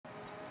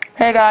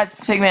Hey guys,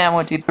 it's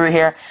Pigman123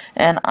 here,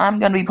 and I'm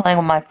gonna be playing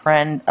with my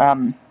friend.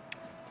 I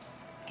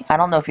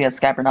don't know if he has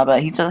Skype or not, but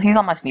he's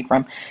on my Steam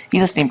friend.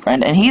 He's a Steam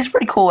friend, and he's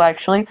pretty cool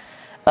actually.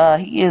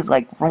 He is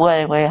like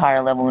way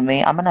higher level than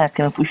me. I'm gonna ask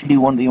him if we should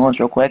do 1v1s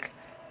real quick,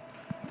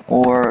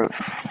 or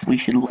if we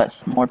should let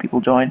some more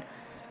people join.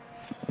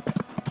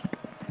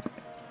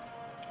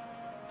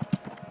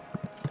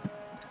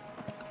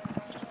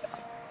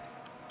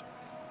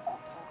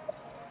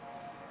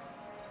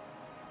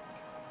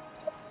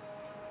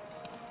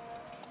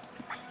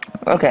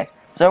 Okay,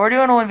 so we're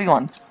doing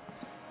 1v1s.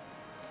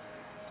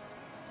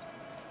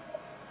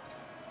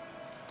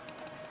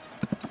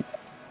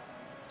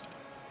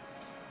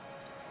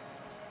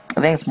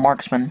 I think it's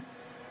marksman.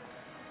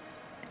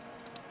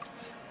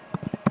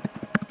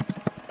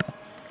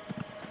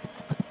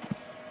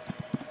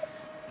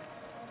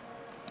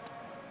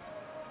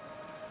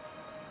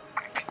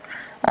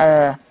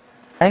 I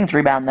think it's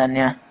rebound then,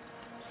 yeah.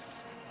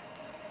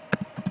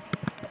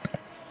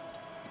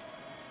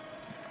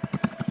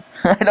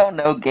 I don't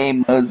know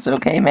game modes,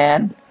 okay,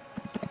 man?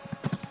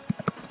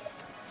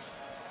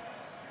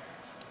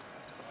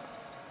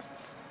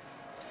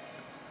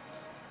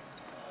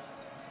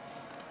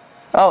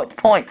 Oh, it's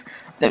points.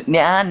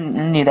 Yeah, I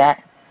knew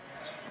that.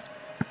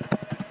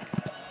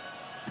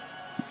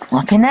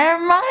 Okay,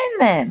 never mind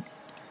then.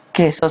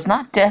 Okay, so it's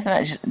not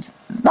deathmatch.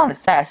 It's not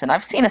assassin.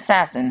 I've seen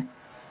assassin.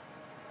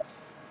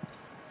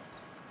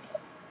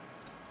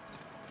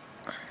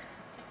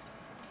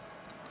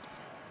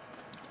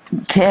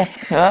 Okay,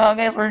 well, I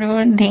guess we're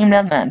doing team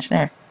deathmatch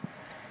there.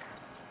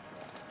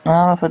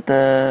 I'll put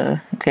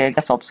the. Okay, I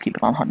guess I'll just keep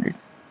it on 100.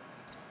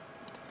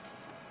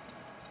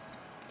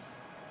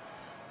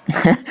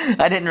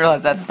 I didn't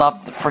realize that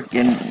stopped the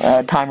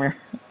freaking timer.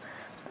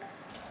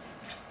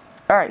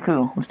 Alright,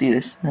 cool. Let's do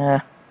this.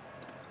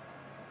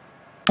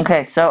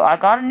 Okay, so I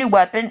got a new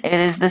weapon. It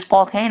is this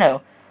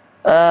volcano.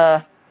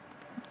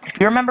 If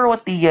you remember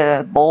what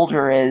the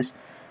boulder is,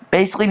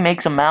 basically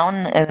makes a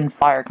mountain and then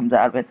fire comes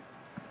out of it.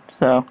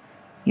 So,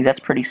 yeah, that's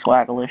pretty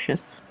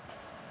swagalicious.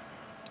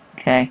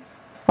 Okay,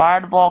 fire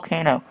the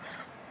volcano.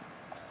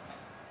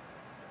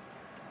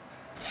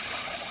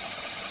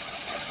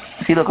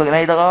 See, look at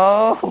me, look,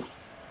 oh!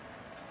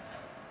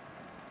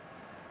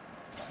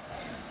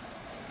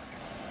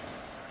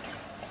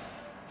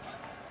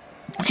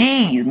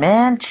 Jeez,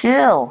 man,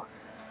 chill.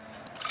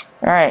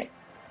 Alright.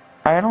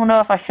 I don't know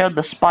if I showed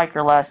the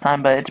spiker last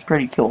time, but it's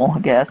pretty cool, I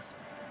guess.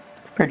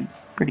 It's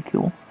pretty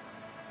cool.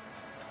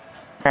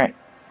 Alright.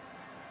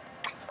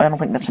 I don't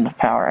think that's enough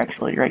power,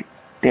 actually. Right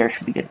there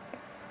should be good.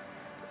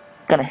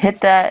 Gonna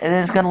hit that, and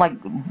then it's gonna,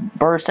 like,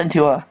 burst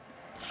into a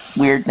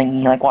weird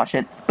thingy. Like, watch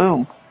it.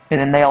 Boom. And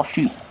then they all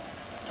shoot.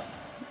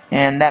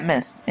 And that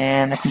missed.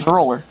 And that comes a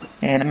roller.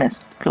 And it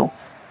missed. Cool.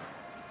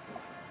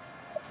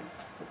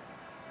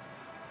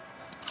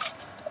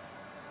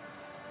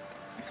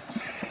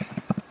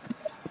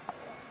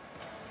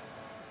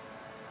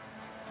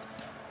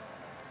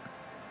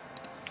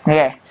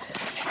 Okay,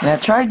 now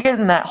try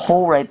getting that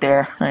hole right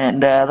there,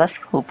 and that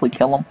should hopefully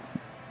kill him.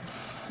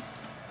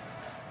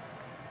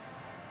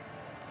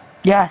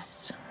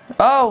 Yes!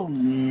 Oh,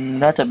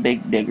 that's a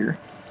big digger.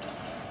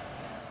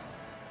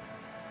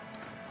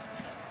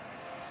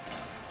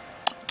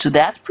 So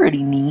that's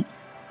pretty neat.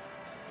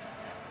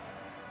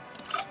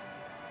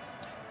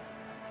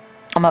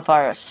 I'm gonna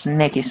fire a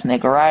snaky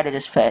snake right at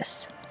his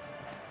face.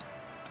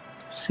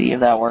 See if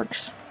that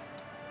works.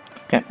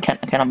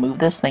 Can I move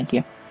this? Thank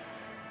you.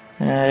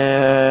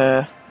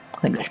 I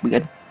think that should be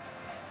good.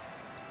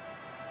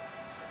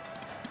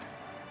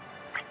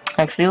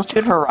 Actually, let's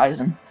shoot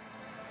Horizon.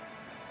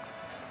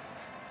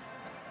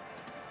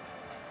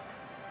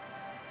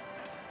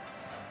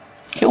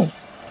 Cool.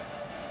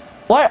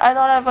 What? I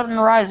thought I put an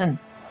Horizon.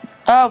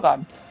 Oh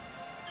god.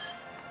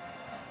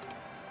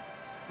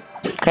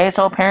 Okay,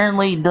 so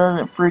apparently it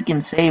doesn't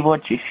freaking save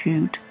what you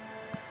shoot.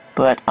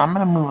 But I'm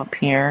gonna move up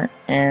here,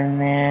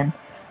 and then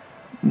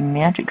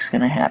magic's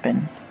gonna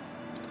happen.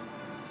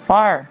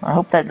 Fire! I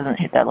hope that doesn't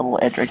hit that little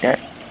edge right there.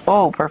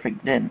 Oh, perfect,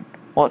 it didn't.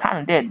 Well, it kind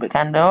of did, but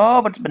kind of.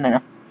 Oh, but it's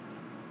banana.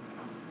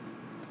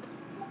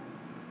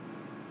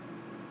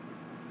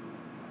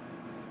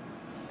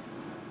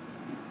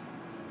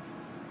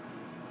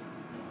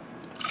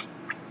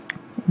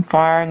 I'm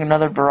firing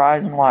another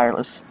Verizon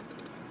wireless.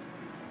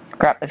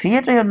 Crap, if he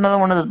hits me with another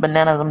one of those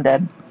bananas, I'm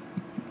dead.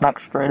 Knock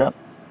straight up.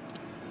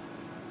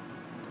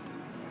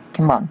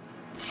 Come on.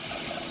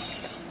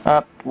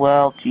 Up,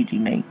 well, GG,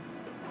 mate.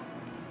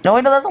 No,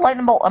 wait, no, that's a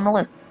lightning bolt. I'm gonna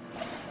live.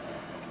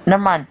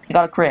 Never mind, he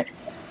got a crit.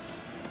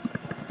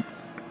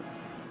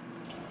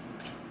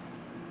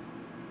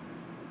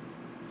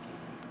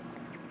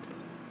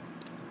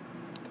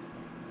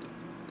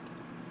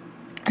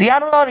 See, I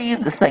don't know how to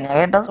use this thing.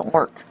 Like, it doesn't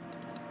work.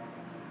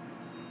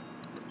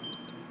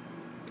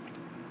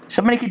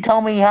 Somebody could tell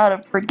me how to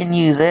freaking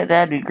use it.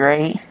 That'd be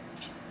great.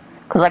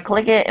 Because I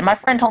click it, and my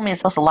friend told me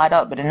it's supposed to light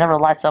up, but it never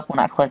lights up when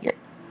I click it.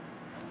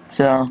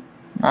 So,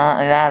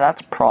 yeah,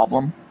 that's a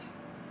problem.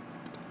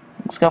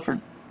 Let's go for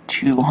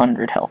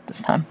 200 health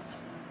this time.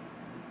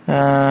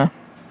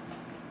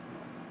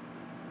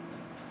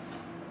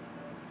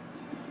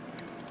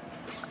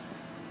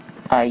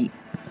 I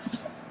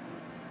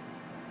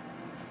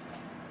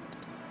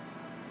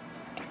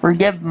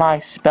forgive my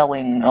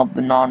spelling of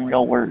the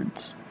non-real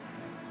words.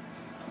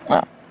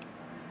 Oh.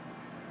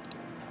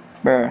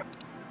 Bruh.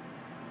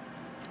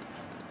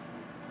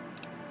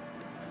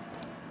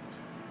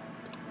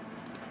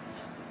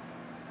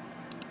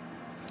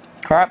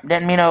 Crap,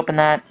 didn't mean to open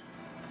that.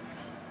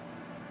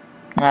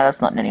 Nah,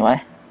 that's nothing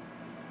anyway.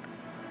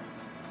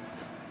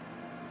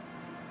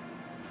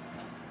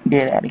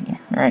 Get out of here.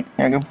 Alright,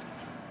 there we go.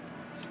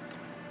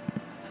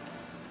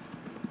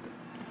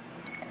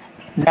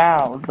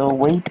 Now, the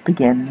wait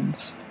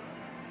begins.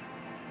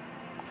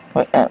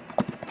 Wait, I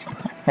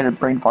had a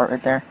brain fart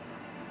right there.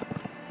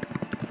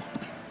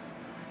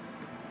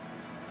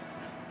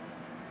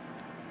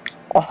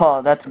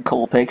 Oh, that's a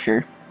cool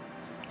picture.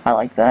 I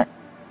like that.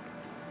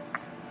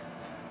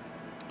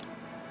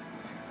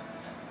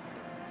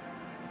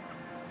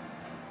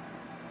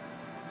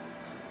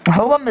 I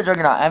hope I'm the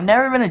Juggernaut. I've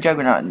never been a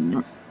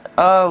Juggernaut.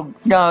 Oh,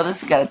 no,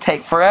 this is gonna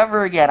take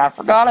forever again. I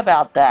forgot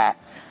about that.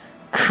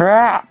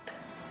 Crap.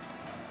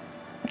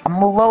 I'm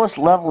the lowest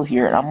level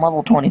here, and I'm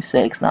level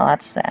 26. Now,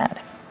 that's sad.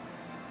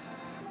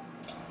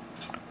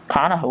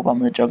 Kinda hope I'm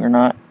the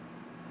Juggernaut.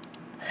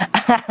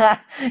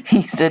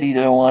 He said he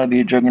didn't want to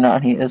be a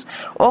Juggernaut, he is.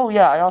 Oh,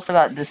 yeah, I also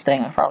got this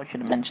thing. I probably should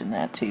have mentioned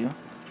that, too.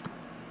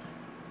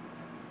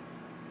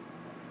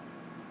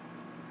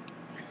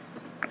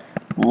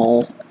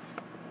 Lol.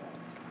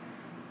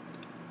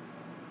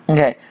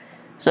 Okay,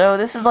 so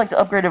this is like the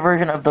upgraded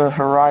version of the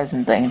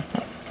Horizon thing.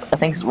 I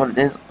think is what it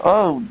is.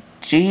 Oh,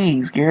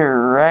 jeez, get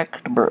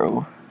wrecked,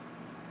 bro.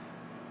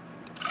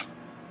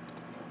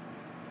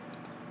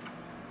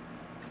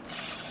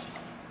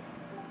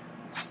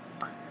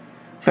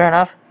 Fair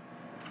enough.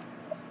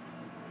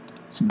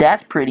 So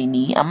that's pretty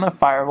neat. I'm gonna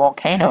fire a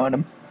volcano at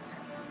him.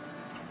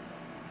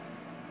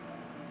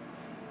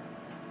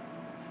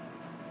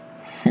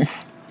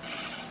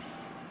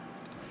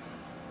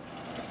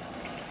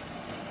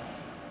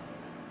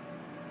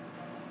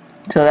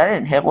 So that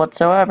didn't hit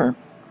whatsoever.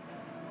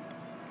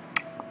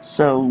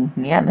 So,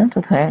 yeah, that's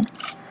a thing.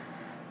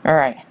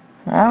 Alright.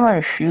 I'm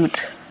gonna shoot.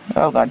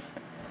 Oh, God.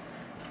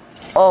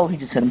 Oh, he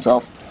just hit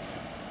himself.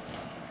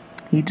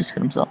 He just hit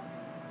himself.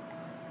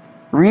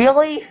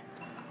 Really?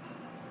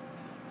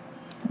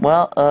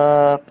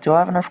 Well, do I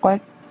have an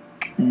earthquake?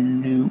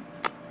 Nope.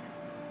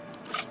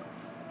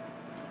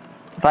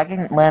 If I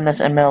can land this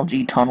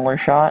MLG tunneler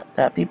shot,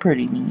 that'd be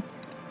pretty neat.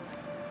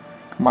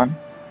 Come on.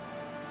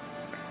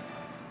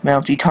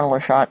 MLG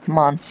tunneler shot, come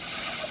on.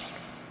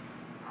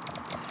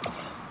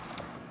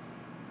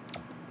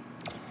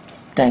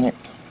 Dang it.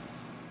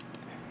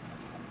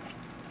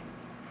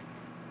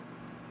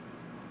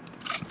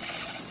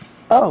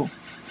 Oh.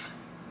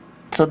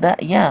 So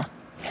that, yeah.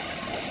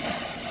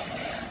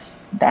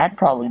 That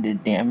probably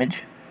did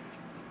damage.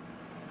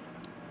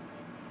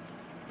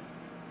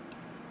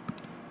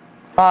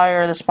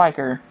 Fire the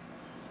spiker.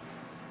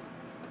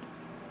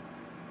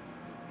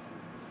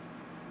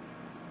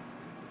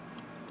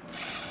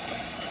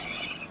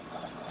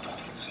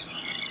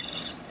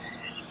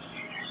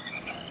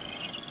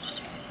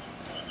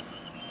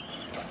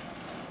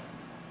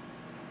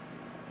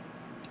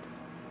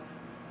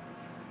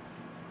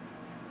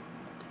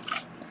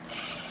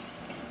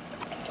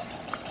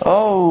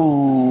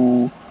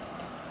 Oh.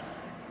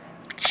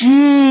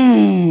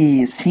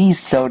 Jeez, he's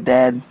so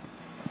dead.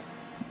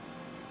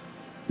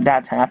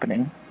 That's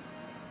happening.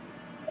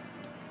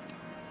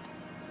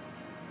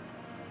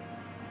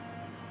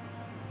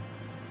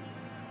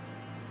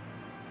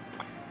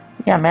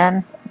 Yeah,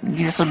 man.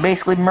 You just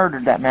basically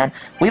murdered that man.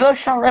 We both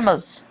shot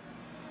Rimas.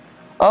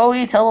 Oh,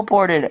 he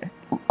teleported.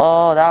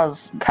 Oh, that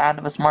was kind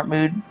of a smart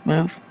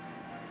move.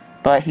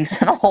 But he's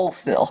in a hole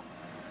still.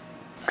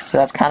 So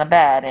that's kind of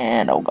bad.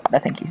 And, oh god, I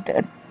think he's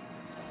dead.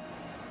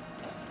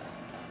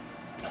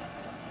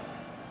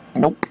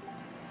 Nope.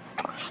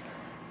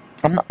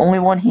 I'm the only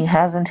one he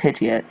hasn't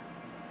hit yet.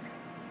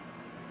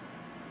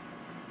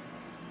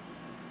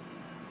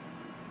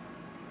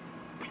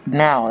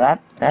 Now,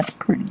 that's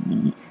pretty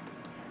neat.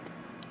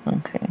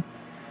 Okay.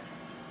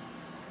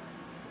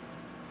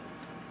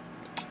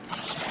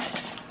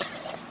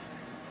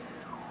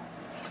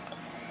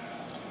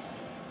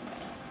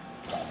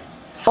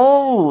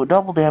 Oh,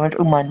 double damage.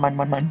 Oh, mine.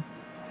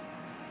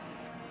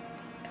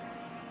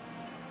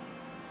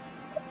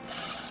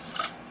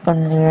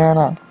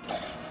 Banana.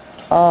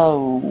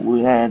 Oh,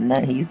 and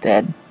he's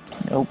dead.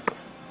 Nope.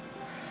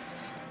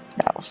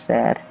 That was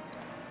sad.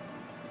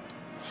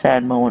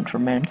 Sad moment for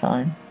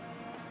mankind.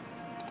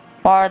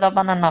 Fire the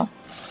banana.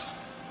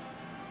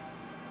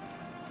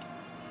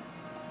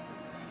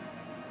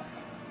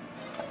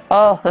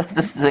 Oh,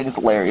 this thing is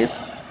hilarious.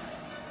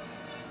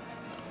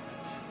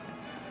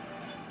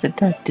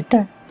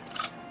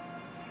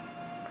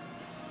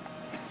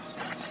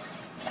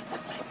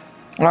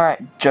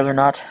 Alright,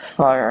 Juggernaut,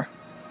 fire.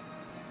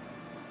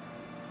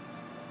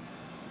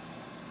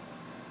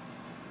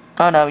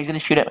 Oh no, he's gonna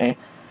shoot at me.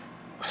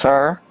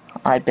 Sir,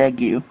 I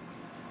beg you.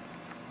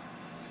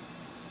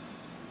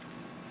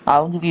 I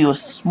will give you a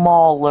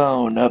small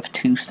loan of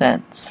 2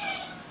 cents.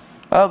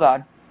 Oh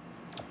god.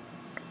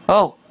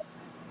 Oh.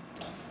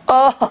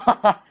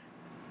 Oh.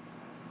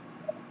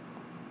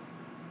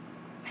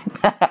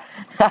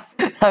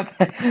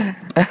 Okay.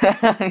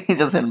 He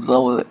just hit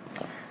himself with it.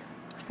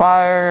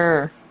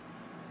 Fire.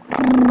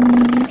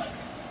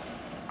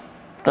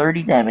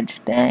 30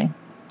 damage. Dang.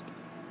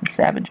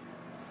 Savage.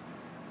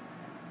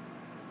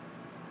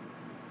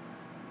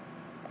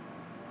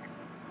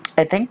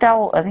 I think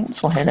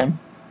this will hit him.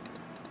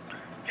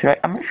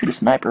 I'm gonna shoot a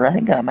sniper. I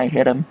think that might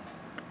hit him.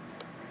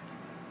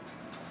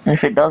 And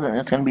if it doesn't,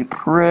 it's gonna be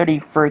pretty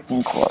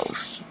freaking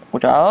close.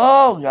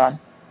 Oh god.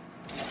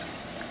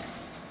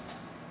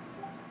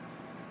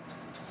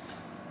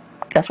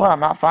 Guess what? I'm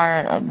not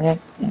firing.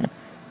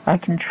 I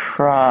can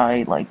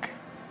try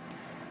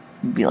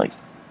be like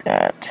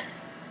that.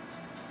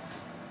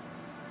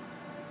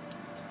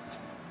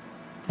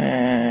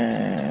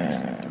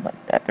 And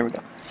like that. There we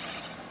go.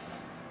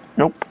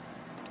 Nope.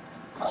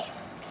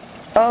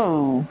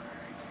 Oh.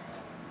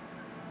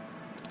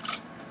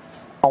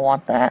 I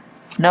want that.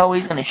 No,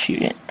 he's gonna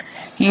shoot it.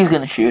 He's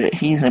gonna shoot it.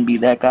 He's gonna be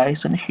that guy.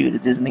 He's gonna shoot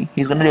it, isn't he?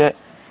 He's gonna do it.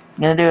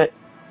 He's gonna do it.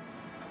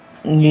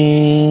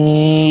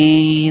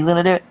 He's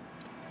gonna do it.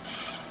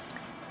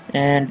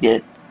 And get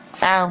it.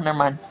 Ow, never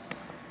mind.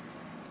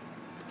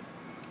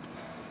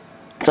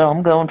 So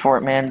I'm going for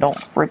it, man. Don't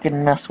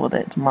freaking mess with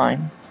it. It's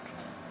mine.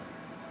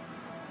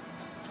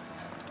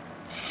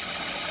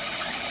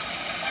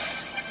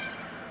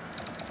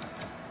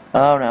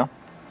 Oh no.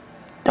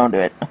 Don't do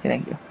it. Okay,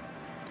 thank you.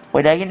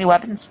 Wait, did I get any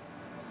weapons?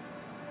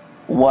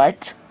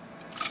 What?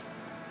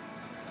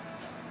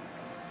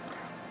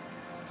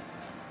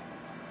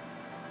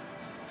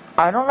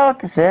 I don't know what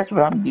this is,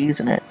 but I'm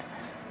using it.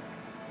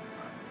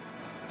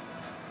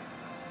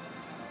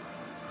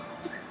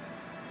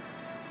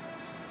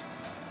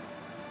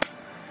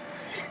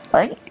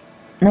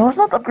 No, it's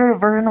not the upgraded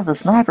version of the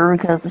sniper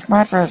because the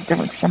sniper has a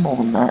different symbol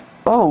than that.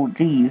 Oh,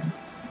 jeez.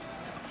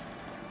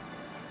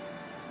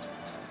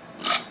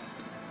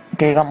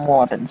 Okay, I got more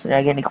weapons. Did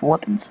I get any cool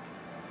weapons?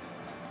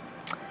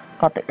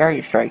 Got the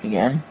area strike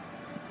again.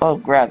 Oh,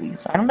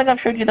 gravies. I don't think I've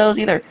showed you those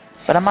either,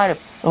 but I might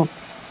have. Oh.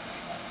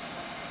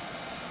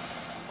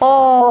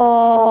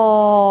 Oh.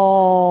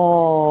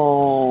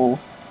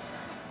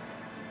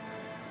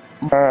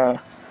 Bruh.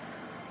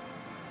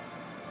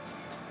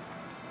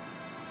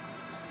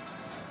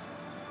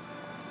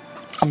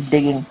 I'm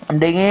digging. I'm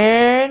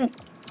digging.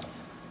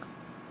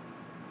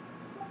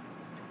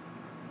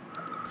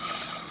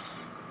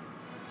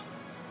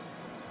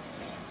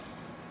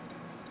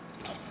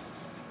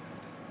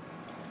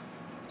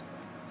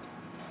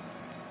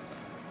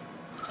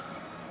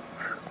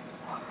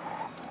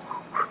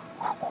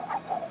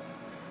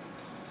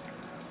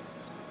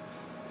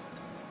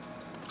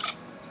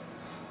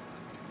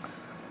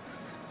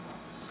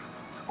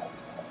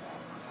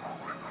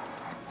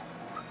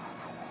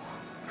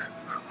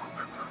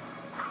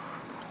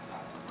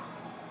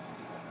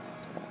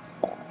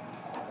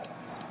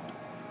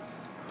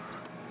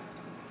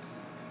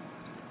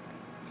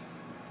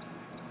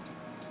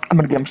 I'm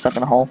gonna get him stuck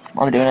in a hole.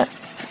 I'm doing it.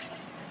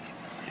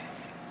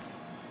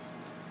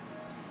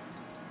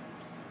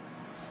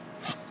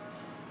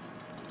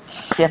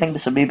 I think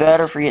this would be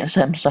better for getting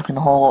him stuck in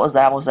the hole. What was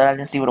that? What was that? I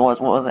didn't see what it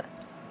was. What was it?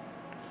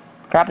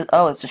 Crap is.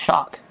 Oh, it's a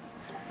shock.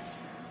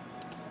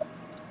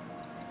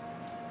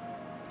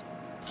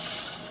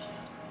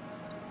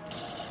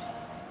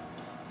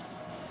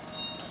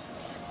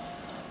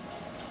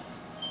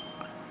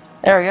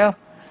 There we go.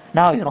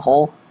 Now he's in a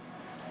hole.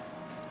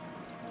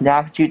 Now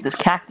I can shoot this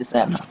cactus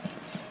at him.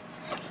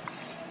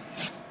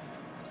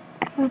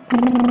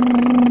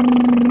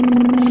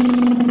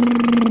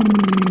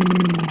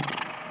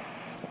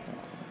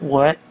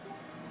 What?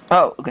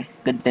 Oh, okay.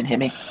 Good, didn't hit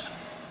me.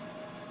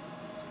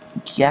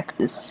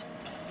 Cactus.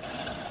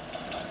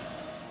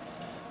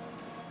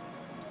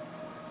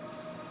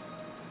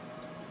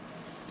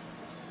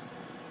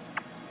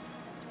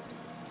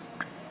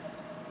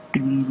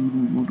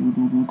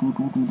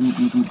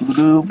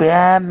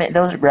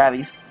 Those are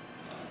gravies.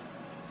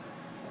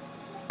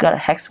 Got a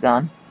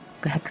hexagon.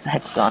 The heck is a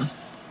hexagon?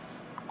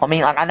 I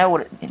mean, like, I know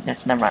what it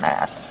is. Never mind, I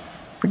asked.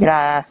 Forget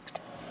I asked.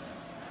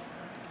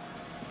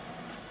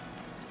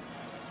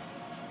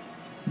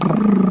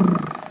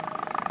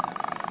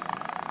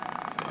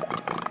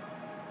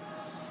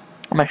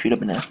 I'm gonna shoot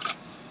up in there.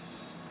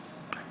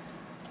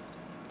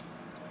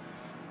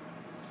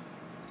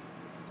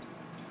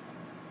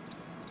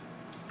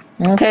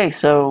 Okay,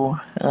 so,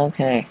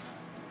 okay.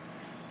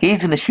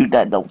 He's gonna shoot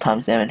that double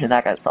times damage, and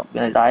that guy's probably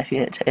gonna die if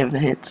it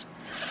hits.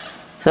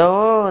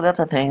 So, that's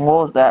a thing.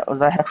 What was that?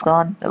 Was that a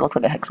hexagon? It looks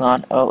like a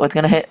hexagon. Oh, it's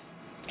gonna hit.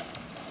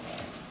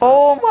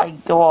 Oh my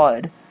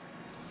god.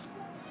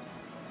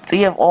 So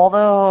you have all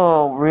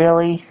the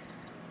really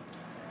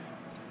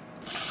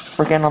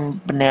freaking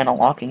banana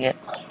locking it.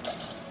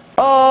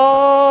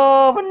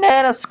 Oh,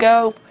 banana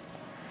scope.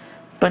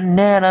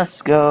 Banana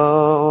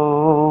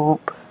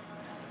scope.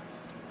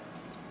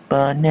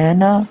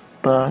 Banana,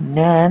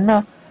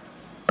 banana,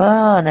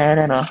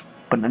 banana,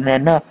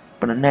 banana, banana,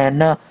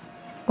 banana.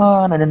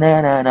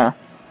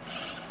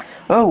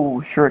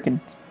 Oh, shuriken.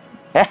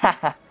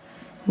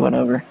 Went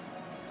over.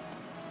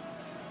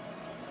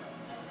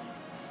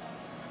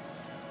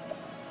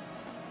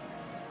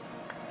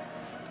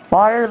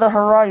 Fire the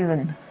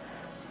horizon.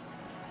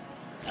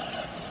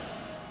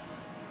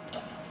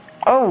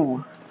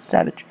 Oh,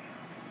 savage.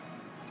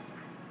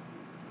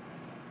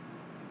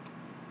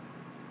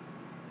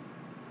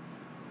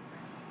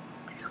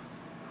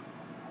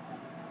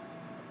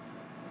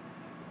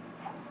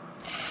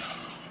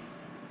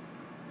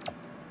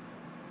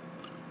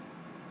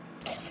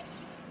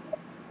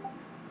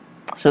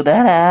 So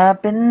that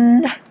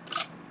happened.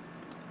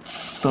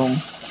 Boom,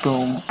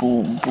 boom,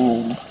 boom,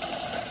 boom.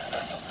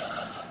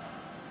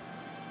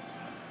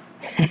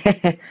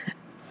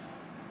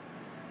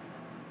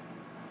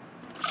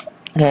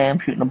 Okay, I'm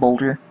shooting a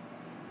boulder.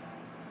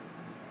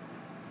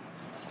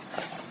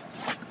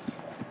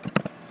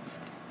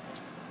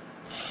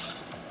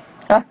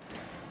 Ah.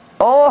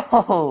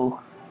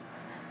 Oh!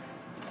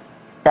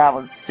 That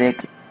was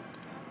sick.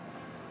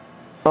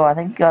 Oh, I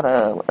think you got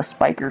a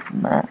spiker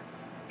from that.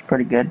 It's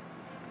pretty good.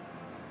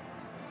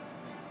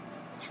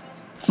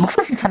 Looks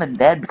like he's kind of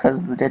dead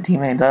because the dead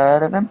teammates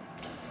out of him.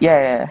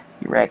 Yeah,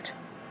 you're wrecked.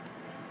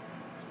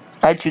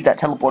 I'd shoot that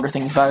teleporter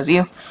thing if I was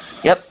you.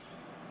 Yep.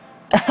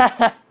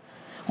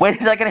 Wait,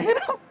 is that gonna hit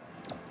him?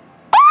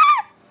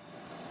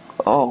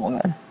 Oh my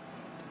god.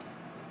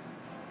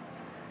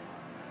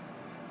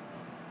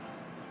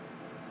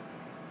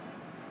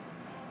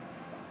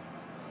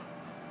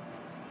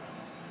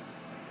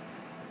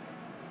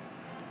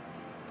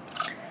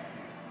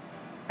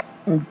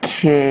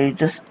 Okay,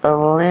 just a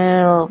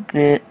little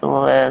bit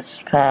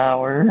less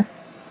power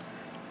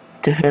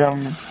to hit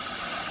him.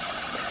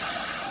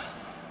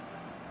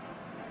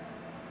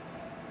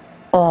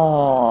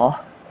 Oh.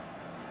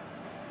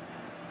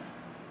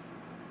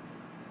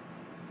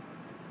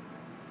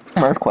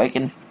 I'm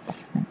earthquaking.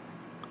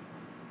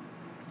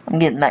 I'm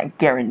getting that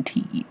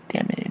guaranteed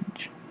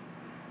damage.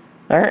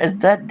 Is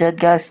that dead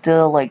guy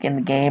still, like, in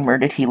the game, or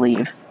did he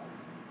leave?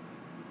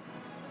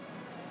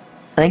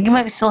 I think he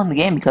might be still in the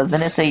game, because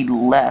then it say he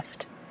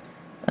left.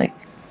 Like,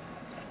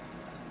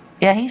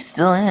 yeah, he's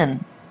still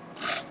in.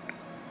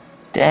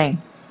 Dang.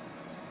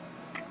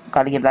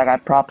 Gotta give that guy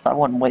props, I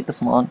wouldn't wait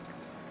this long.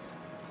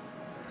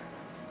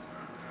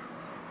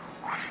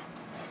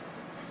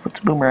 What's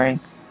a boomerang?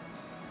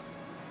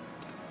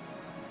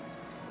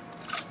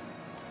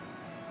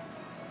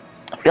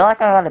 I feel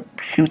like I gotta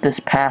shoot this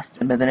past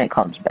him and then it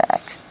comes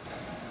back.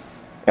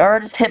 Or I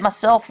just hit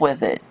myself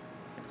with it.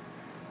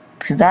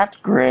 Because that's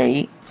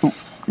great. Ooh,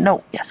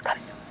 no, yes, got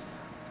it.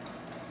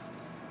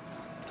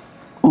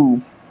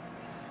 Ooh.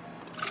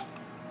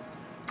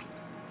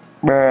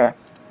 Bruh.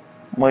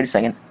 Wait a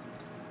second.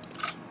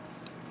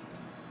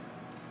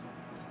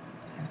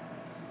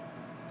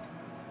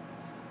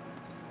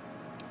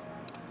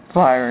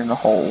 Fire in the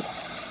hole.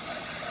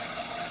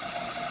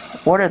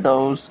 What are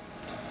those?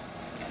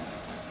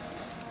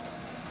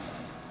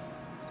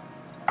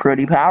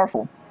 Pretty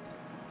powerful.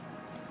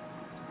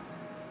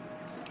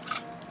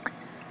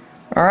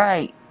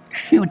 Alright,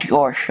 shoot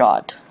your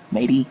shot,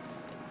 matey.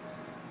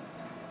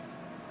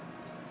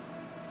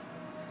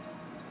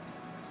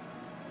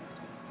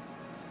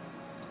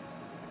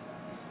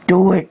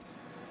 Do it.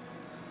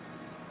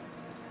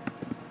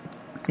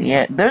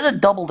 Yeah, there's a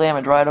double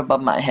damage right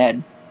above my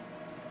head.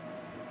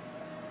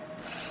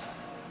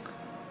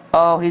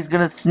 Oh, he's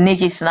gonna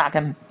sneaky snack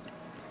him.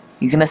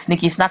 He's gonna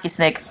sneaky snacky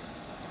snake.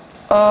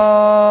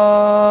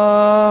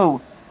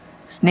 Oh!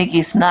 Sneaky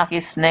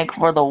snacky snake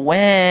for the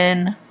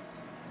win.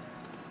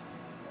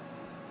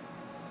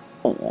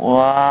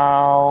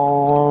 Wow,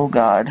 oh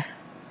god.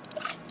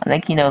 I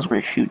think he knows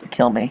where to shoot to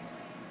kill me.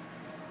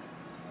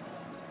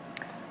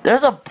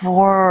 There's a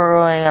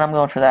burrowing, and I'm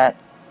going for that.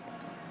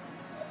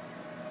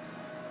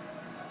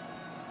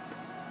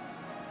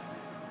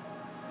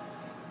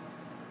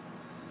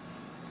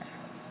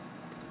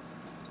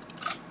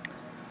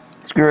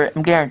 Screw it,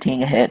 I'm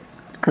guaranteeing a hit.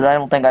 Because I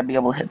don't think I'd be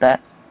able to hit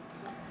that.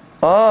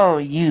 Oh,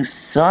 you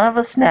son of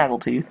a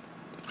snaggletooth.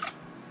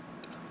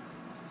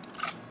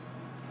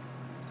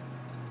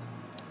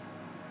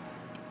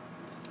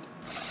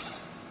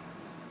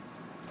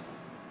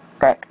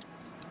 Correct.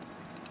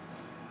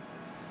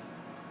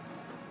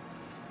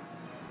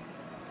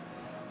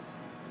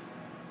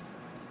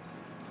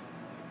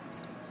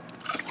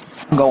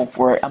 I'm going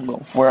for it, I'm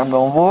going for it, I'm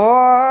going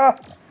for it!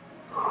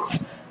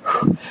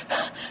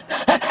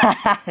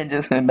 I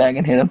just went back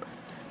and hit him.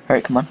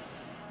 Alright, come on.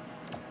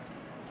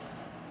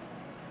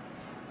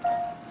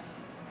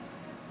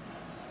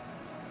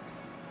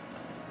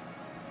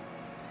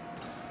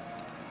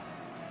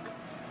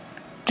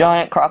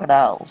 Giant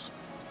crocodiles.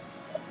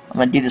 I'm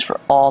gonna do this for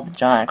all the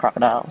giant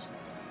crocodiles.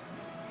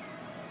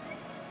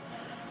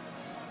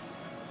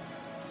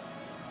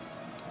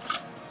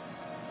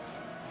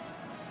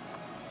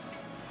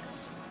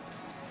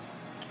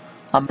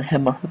 I'm gonna hit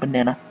him with a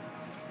banana.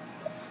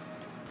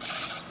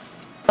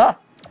 Ah!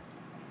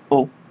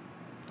 Oh.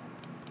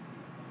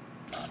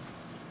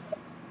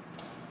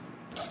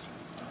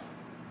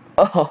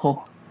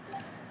 Oh.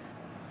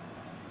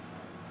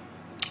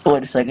 Oh,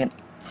 wait a second.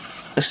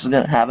 This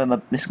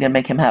is gonna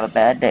make him have a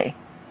bad day.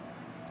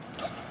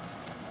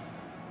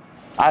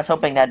 I was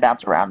hoping that'd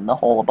bounce around in the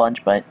hole a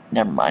bunch, but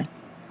never mind.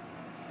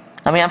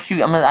 I mean, I'm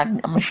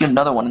gonna shoot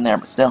another one in there,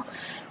 but still.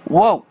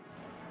 Whoa!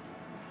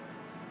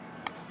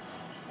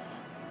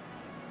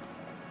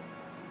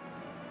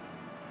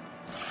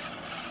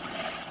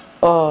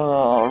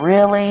 Oh,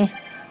 really?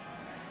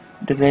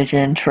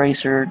 Division,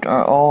 Tracer,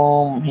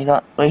 oh, he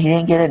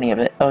didn't get any of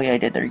it. Oh yeah, he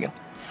did, there you go.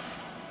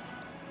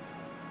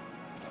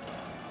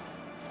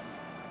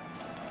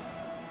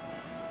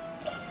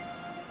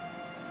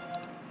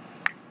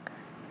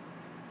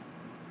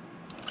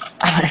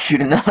 I'm gonna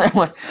shoot another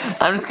one.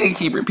 I'm just gonna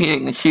keep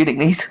repeating and shooting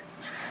these.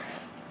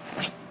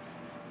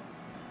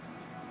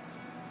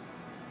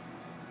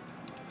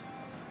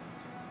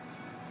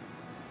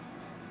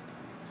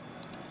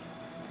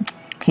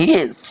 He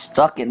is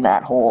stuck in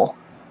that hole.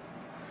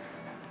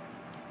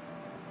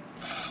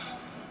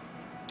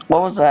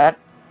 What was that?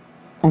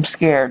 I'm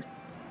scared.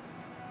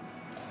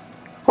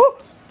 Woo!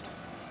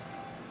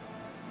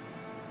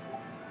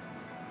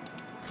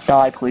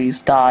 Die,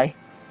 please, die.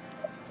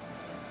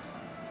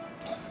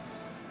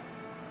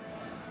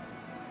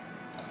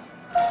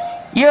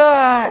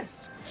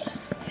 Yes!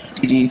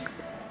 GG.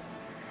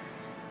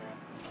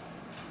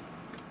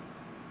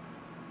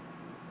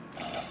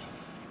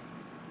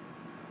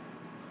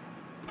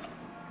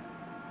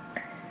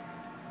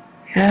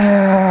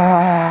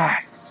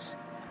 Yes!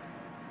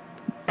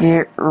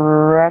 Get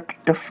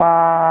rectified.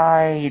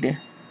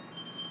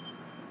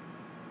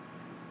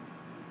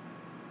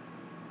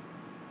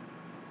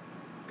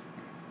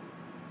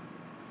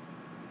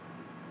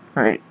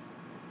 Alright.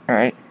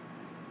 Alright.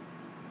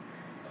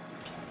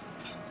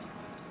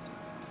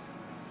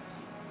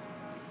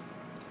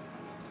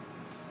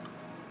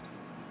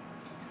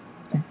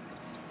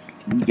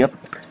 Yep.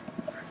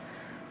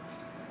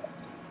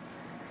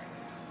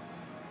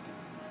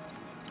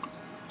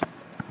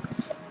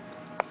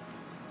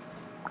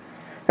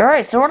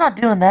 Alright, so we're not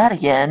doing that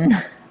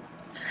again.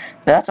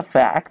 That's a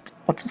fact.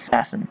 What's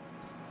assassin?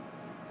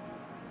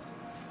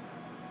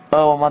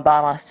 Oh, am I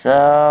by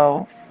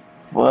myself?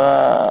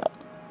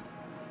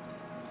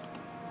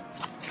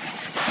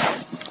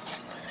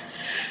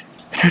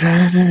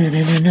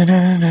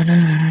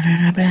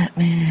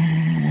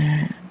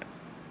 Batman.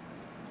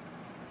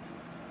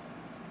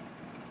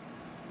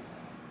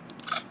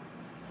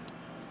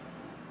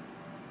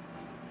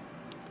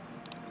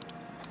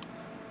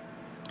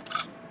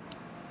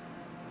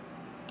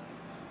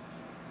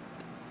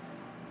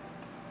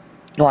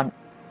 Go on.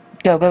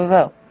 Go, go,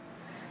 go.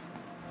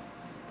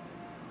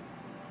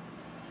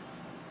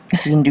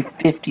 This is gonna do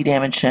 50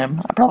 damage to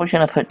him. I probably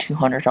shouldn't have put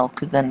 200 health,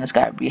 because then this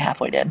guy would be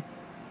halfway dead.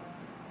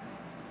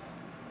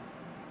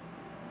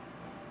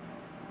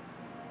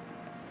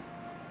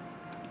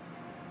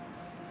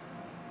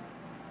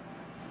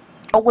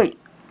 Oh, wait.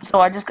 So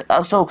I just...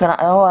 so can I...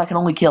 oh, I can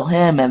only kill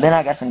him, and then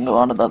I guess I can go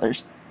on to the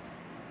others.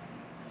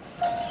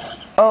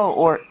 Oh,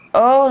 or...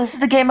 oh, this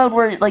is the game mode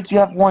where, like, you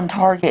have one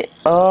target.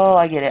 Oh,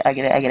 I get it, I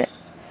get it, I get it.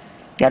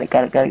 Got it,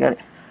 got it, got it, got it.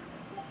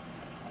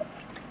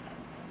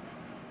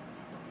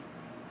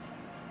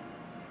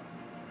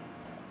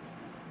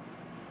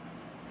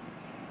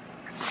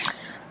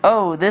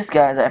 Oh, this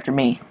guy's after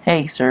me.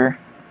 Hey, sir.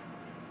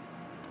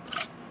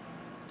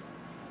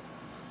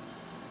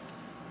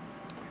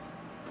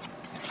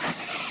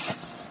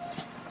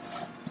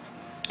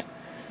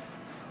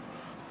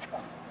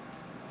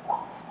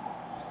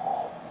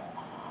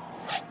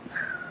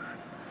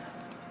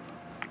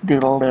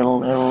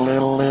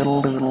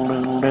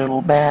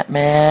 Little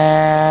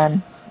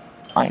Batman.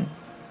 Fine.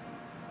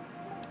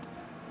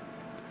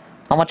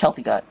 How much health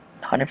he got?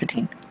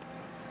 115.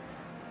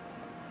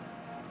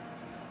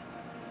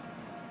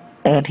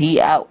 And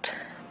he out.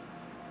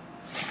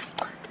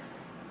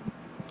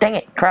 Dang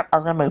it. Crap, I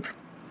was gonna move.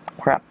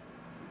 Crap.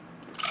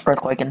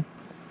 Earthquaking.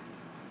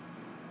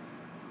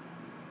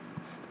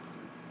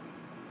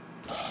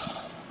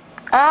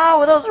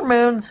 Oh, those are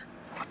moons.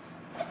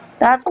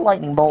 That's a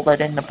lightning bolt that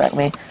didn't affect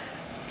me.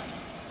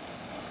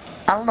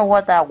 I don't know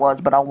what that was,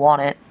 but I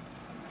want it.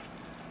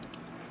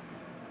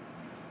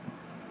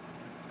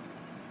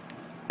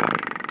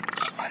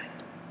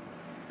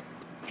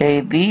 Okay,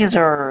 these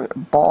are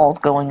balls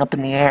going up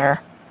in the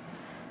air.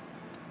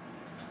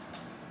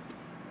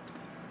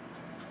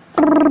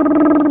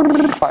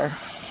 Fire.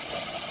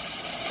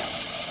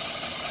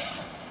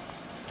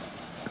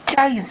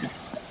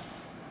 Jesus.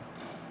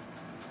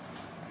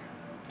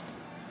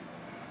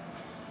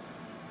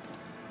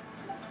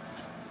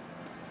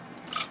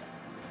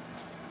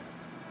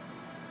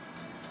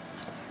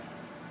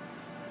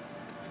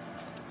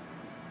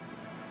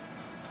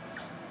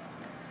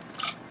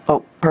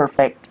 Oh,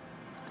 perfect.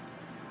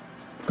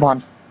 Come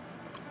on.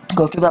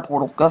 Go through that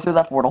portal. Go through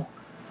that portal.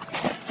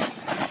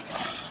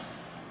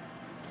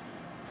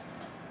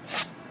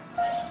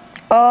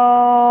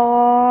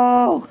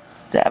 Oh,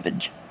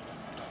 savage.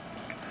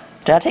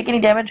 Did I take any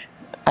damage?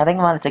 I think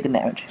I might have taken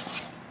damage.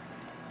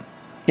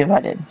 If I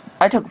did.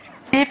 I took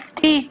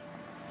 50?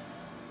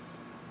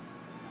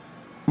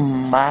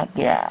 My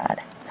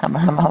God. How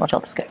much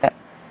health this guy got?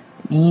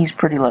 He's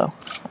pretty low.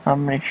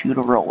 I'm gonna shoot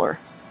a roller.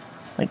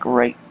 Like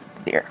right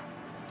there.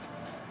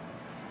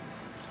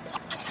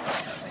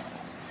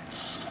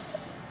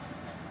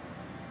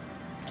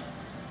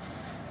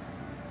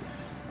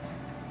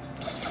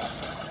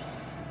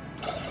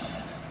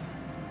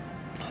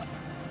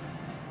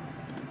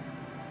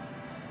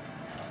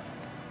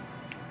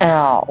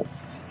 Ow.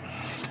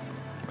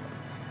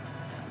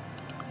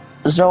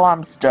 So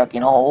I'm stuck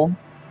in a hole.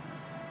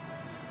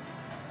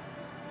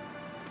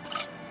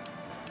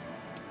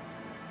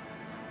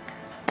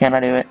 Can I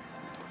do it?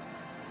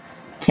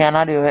 Can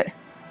I do it?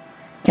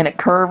 Can it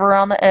curve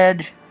around the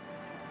edge?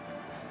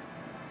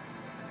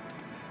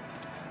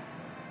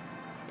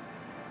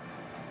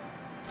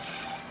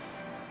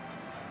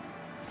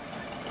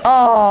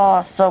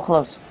 Oh, so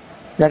close.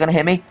 Is that gonna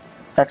hit me?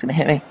 That's gonna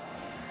hit me.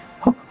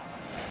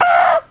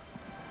 Ah!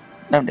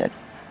 I'm dead.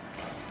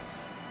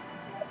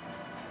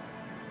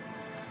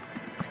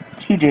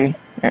 GG.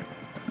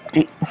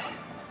 G.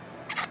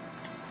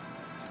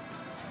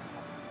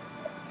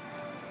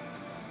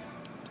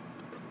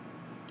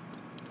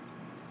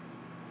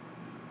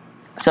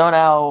 So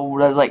now,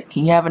 I was like,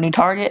 can you have a new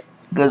target?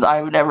 Because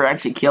I've never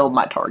actually killed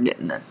my target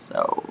in this,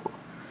 so...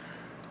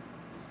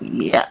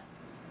 yeah.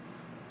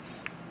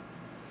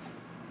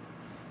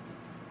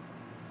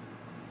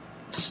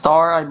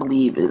 Star, I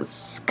believe,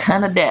 is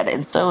kind of dead,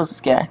 and so is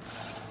this guy.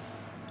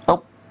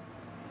 Oh.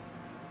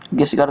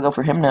 Guess you gotta go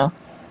for him now.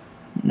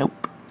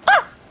 Nope.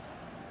 Ah!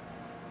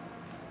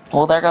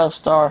 Well, there goes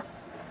Star.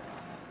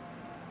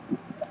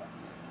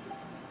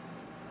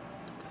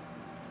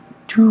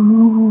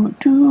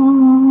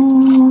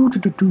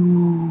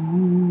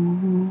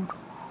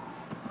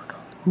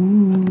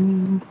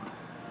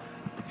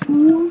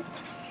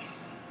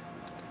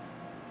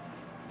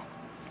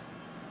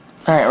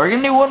 Alright, we're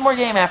gonna do one more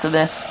game after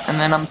this, and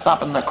then I'm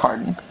stopping the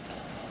recording.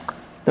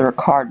 The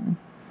recording.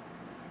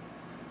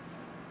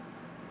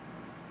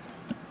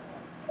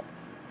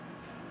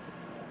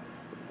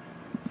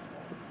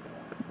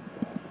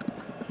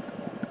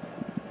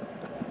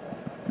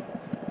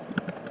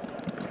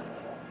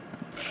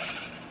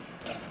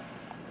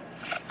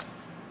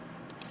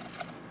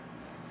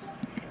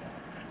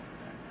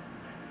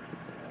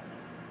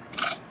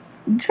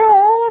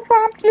 Jones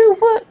barbecue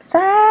foot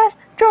side.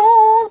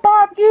 Jones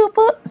barbecue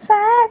foot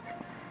side.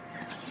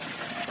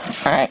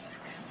 Alright.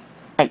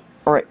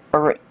 Alright.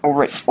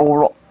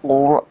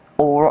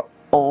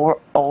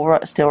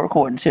 Still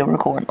recording.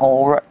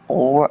 Alright.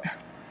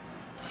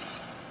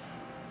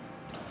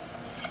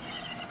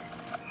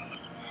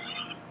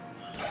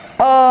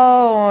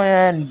 Oh,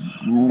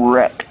 and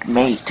wrecked,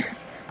 mate.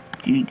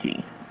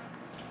 GG.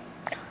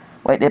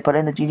 Wait, they put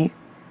in the GG?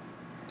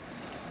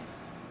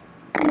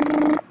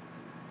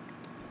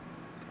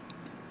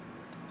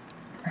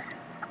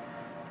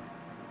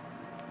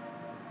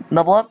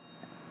 Level up?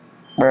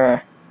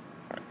 Bruh.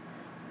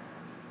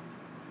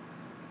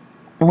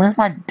 Where's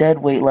my dead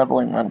weight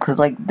leveling them? Because,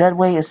 like, dead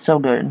weight is so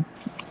good.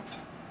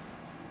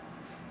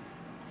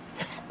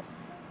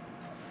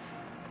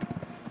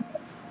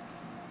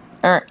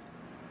 Alright.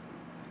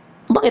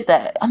 Look at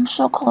that. I'm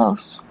so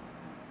close.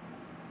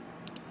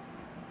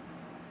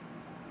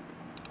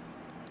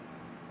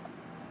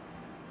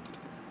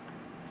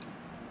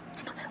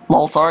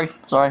 Lol, sorry,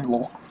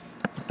 lol.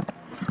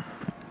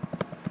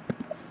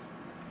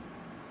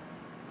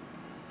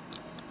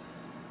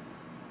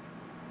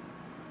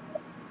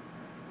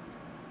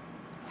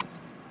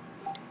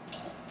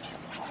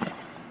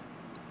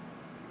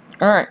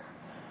 Alright.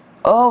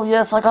 Oh,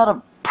 yes, I got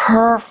a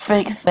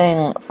perfect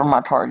thing for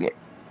my target.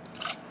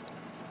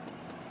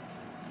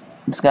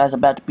 This guy's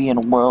about to be in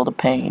a world of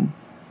pain.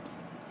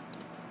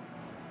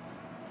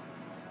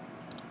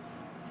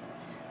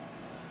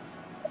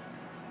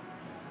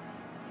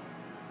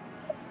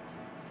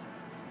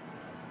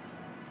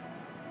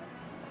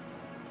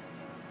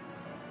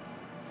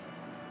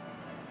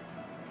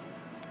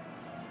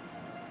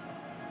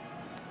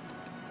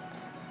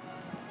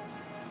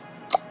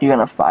 You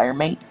gonna fire,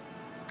 mate?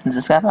 Is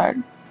this guy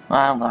fired?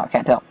 I don't know, I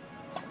can't tell.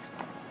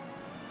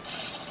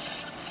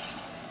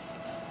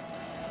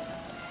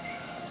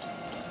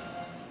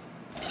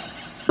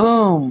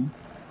 Boom!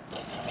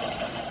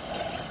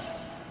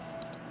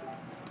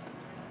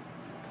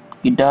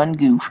 You done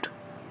goofed.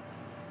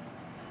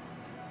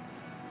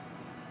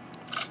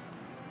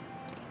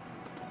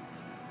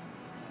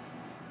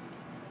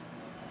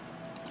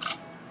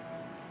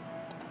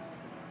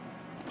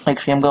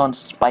 Actually, I'm going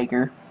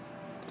Spiker.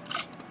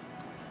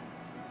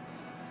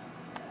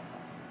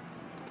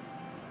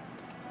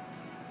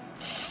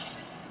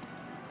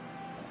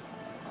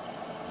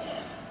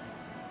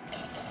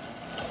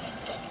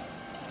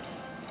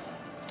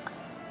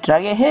 Did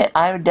I get hit?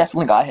 I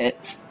definitely got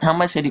hit. How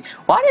much did he...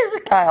 Why does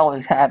this guy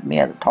always have me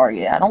as a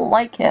target? I don't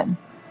like him.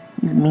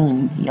 He's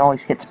mean. He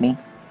always hits me.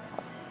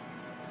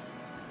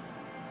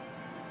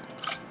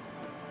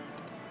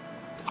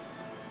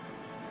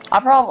 I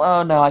probably...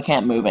 Oh, no, I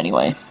can't move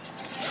anyway.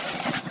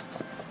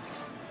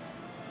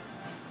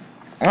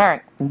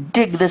 Alright.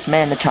 Dig this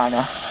man to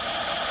China.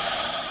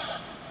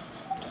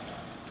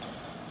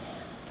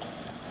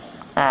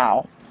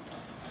 Ow.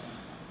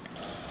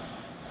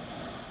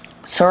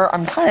 Sir,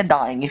 I'm kind of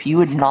dying. If you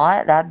would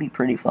not, that'd be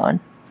pretty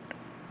fun.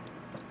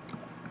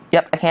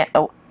 Yep, I can't.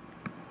 Oh.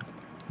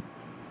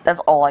 That's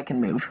all I can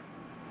move.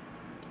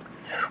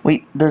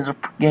 Wait, there's a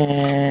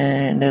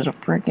freaking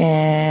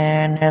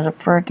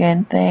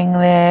thing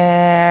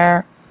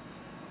there.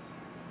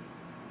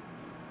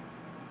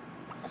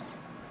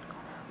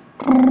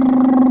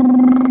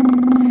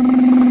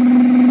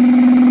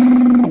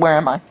 Where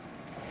am I?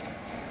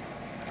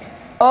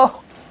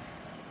 Oh!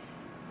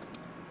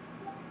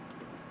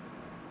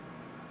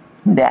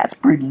 That's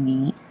pretty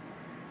neat.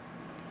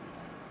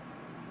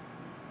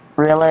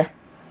 Really?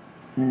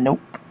 Nope.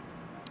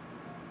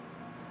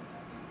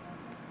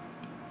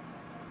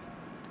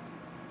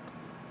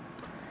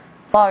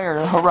 Fire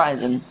the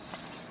horizon.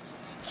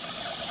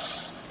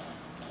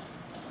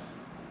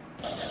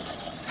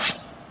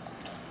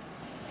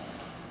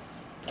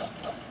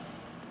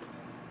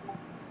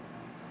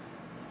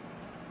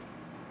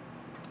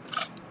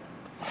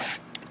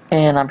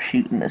 And I'm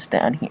shooting this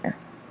down here.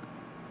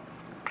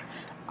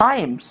 I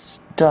am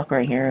stuck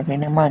right here. Okay,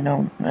 never mind.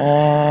 No.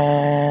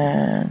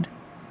 And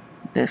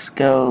this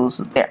goes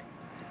there.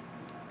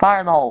 Fire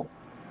in the hole.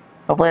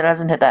 Hopefully it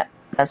doesn't hit that.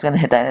 That's gonna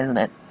hit that, isn't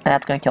it? And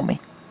that's gonna kill me.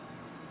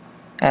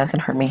 That's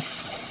gonna hurt me.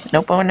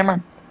 Nope, oh, never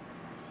mind.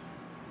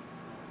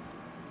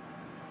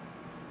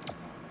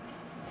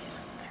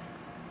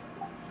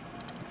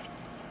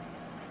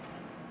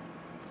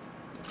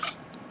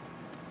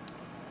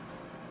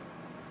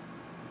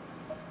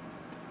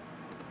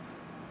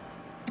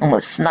 I'm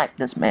gonna snipe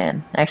this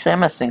man. Actually, I'm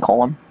gonna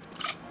sinkhole him.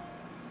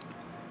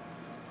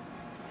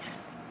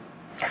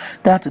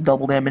 That's a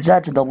double damage.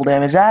 That's a double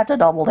damage. That's a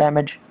double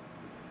damage.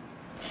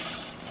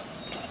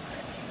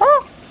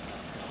 Oh!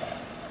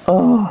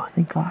 Oh,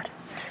 thank God.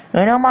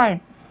 I don't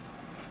mind.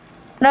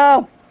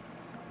 No!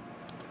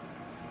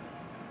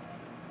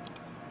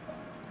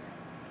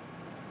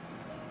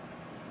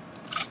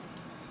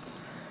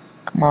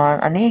 Come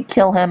on, I need to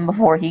kill him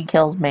before he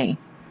kills me.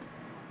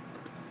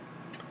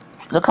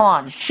 So come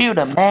on, shoot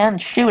him, man,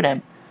 shoot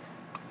him.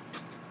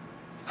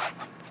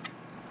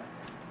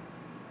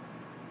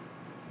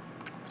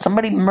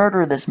 Somebody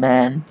murder this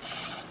man.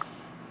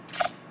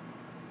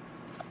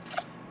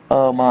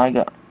 Oh my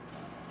God.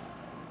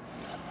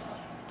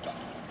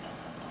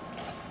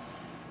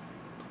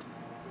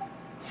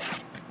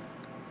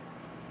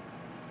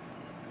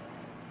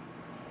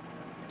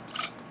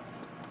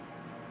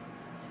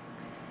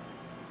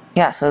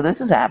 Yeah, so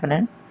this is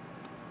happening.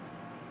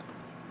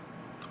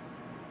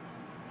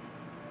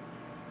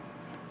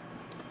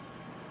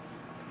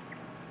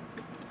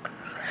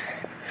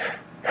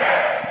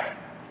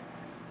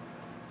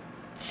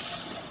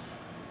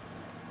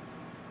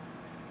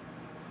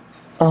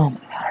 Oh my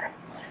God.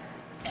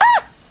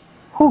 Ah!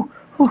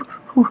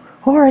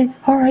 Alright.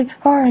 Oh my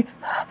God,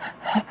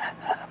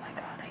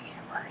 I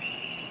can't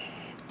breathe.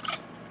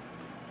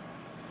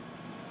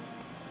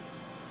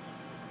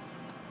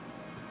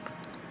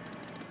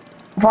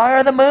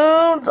 Fire the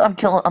moons! I'm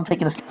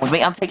taking this with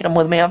me. I'm taking him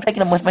with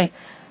me.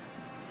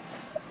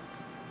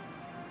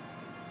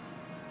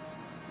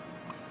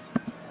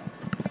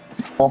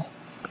 Oh.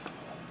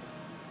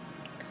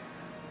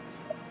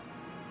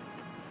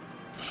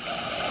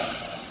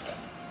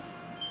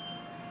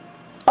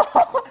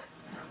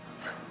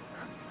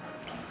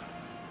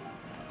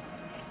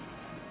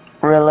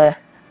 Really?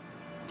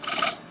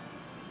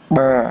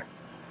 Brr.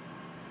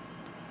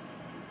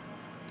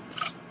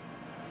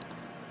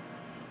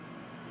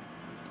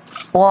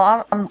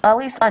 Well, at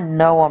least I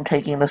know I'm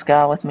taking this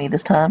guy with me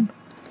this time.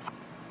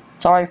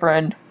 Sorry,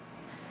 friend.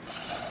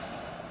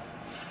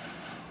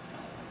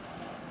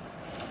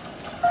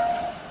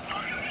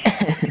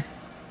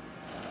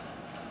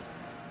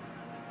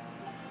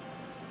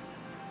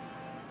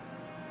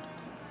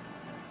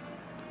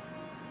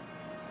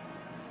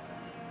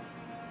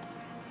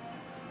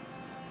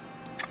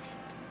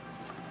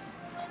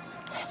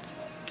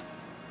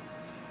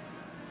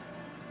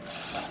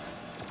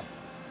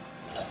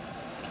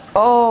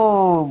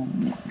 Oh,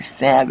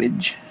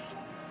 savage.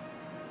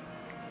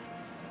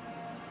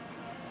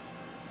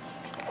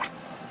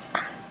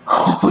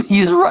 Oh,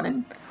 he's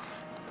running.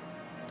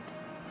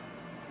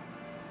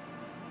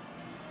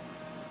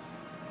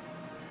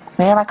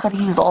 Man, I could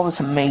have used all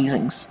this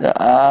amazing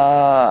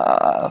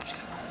stuff.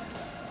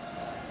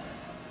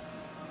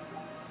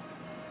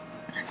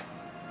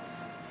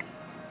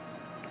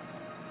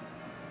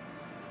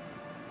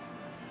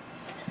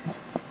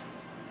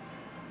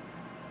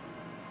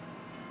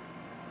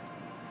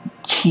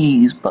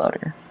 Cheese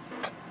butter.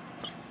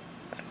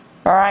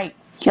 Alright,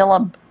 kill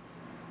him.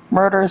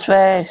 Murder his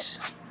face.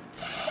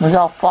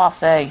 Mizel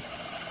Fosse.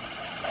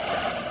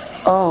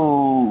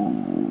 Oh,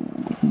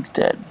 he's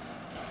dead.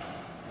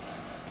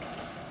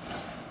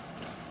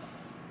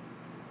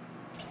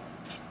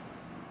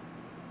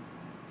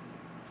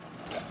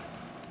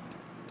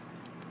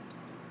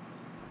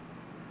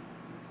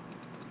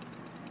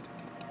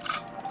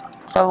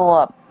 Level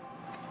up.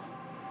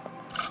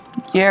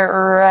 Get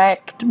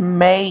wrecked,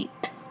 mate.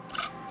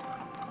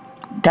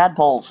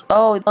 Tadpoles.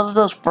 Oh, those are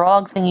those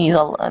frog thingies.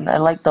 I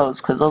like those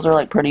because those are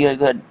like pretty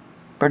good.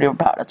 Pretty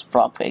about that's a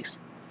frog face.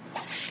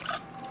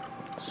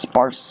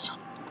 Sparse.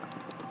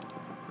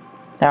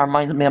 That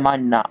reminds me of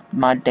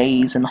my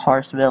days in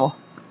Harsville.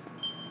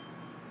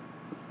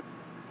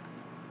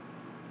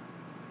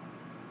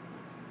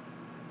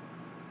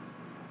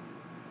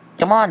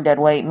 Come on,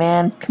 deadweight,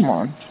 man. Come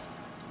on.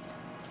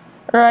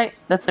 Alright,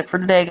 that's it for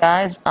today,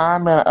 guys.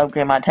 I'm gonna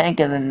upgrade my tank,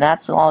 and then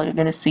that's all you're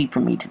gonna see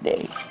from me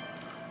today.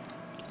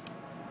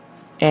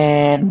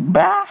 And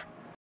bye!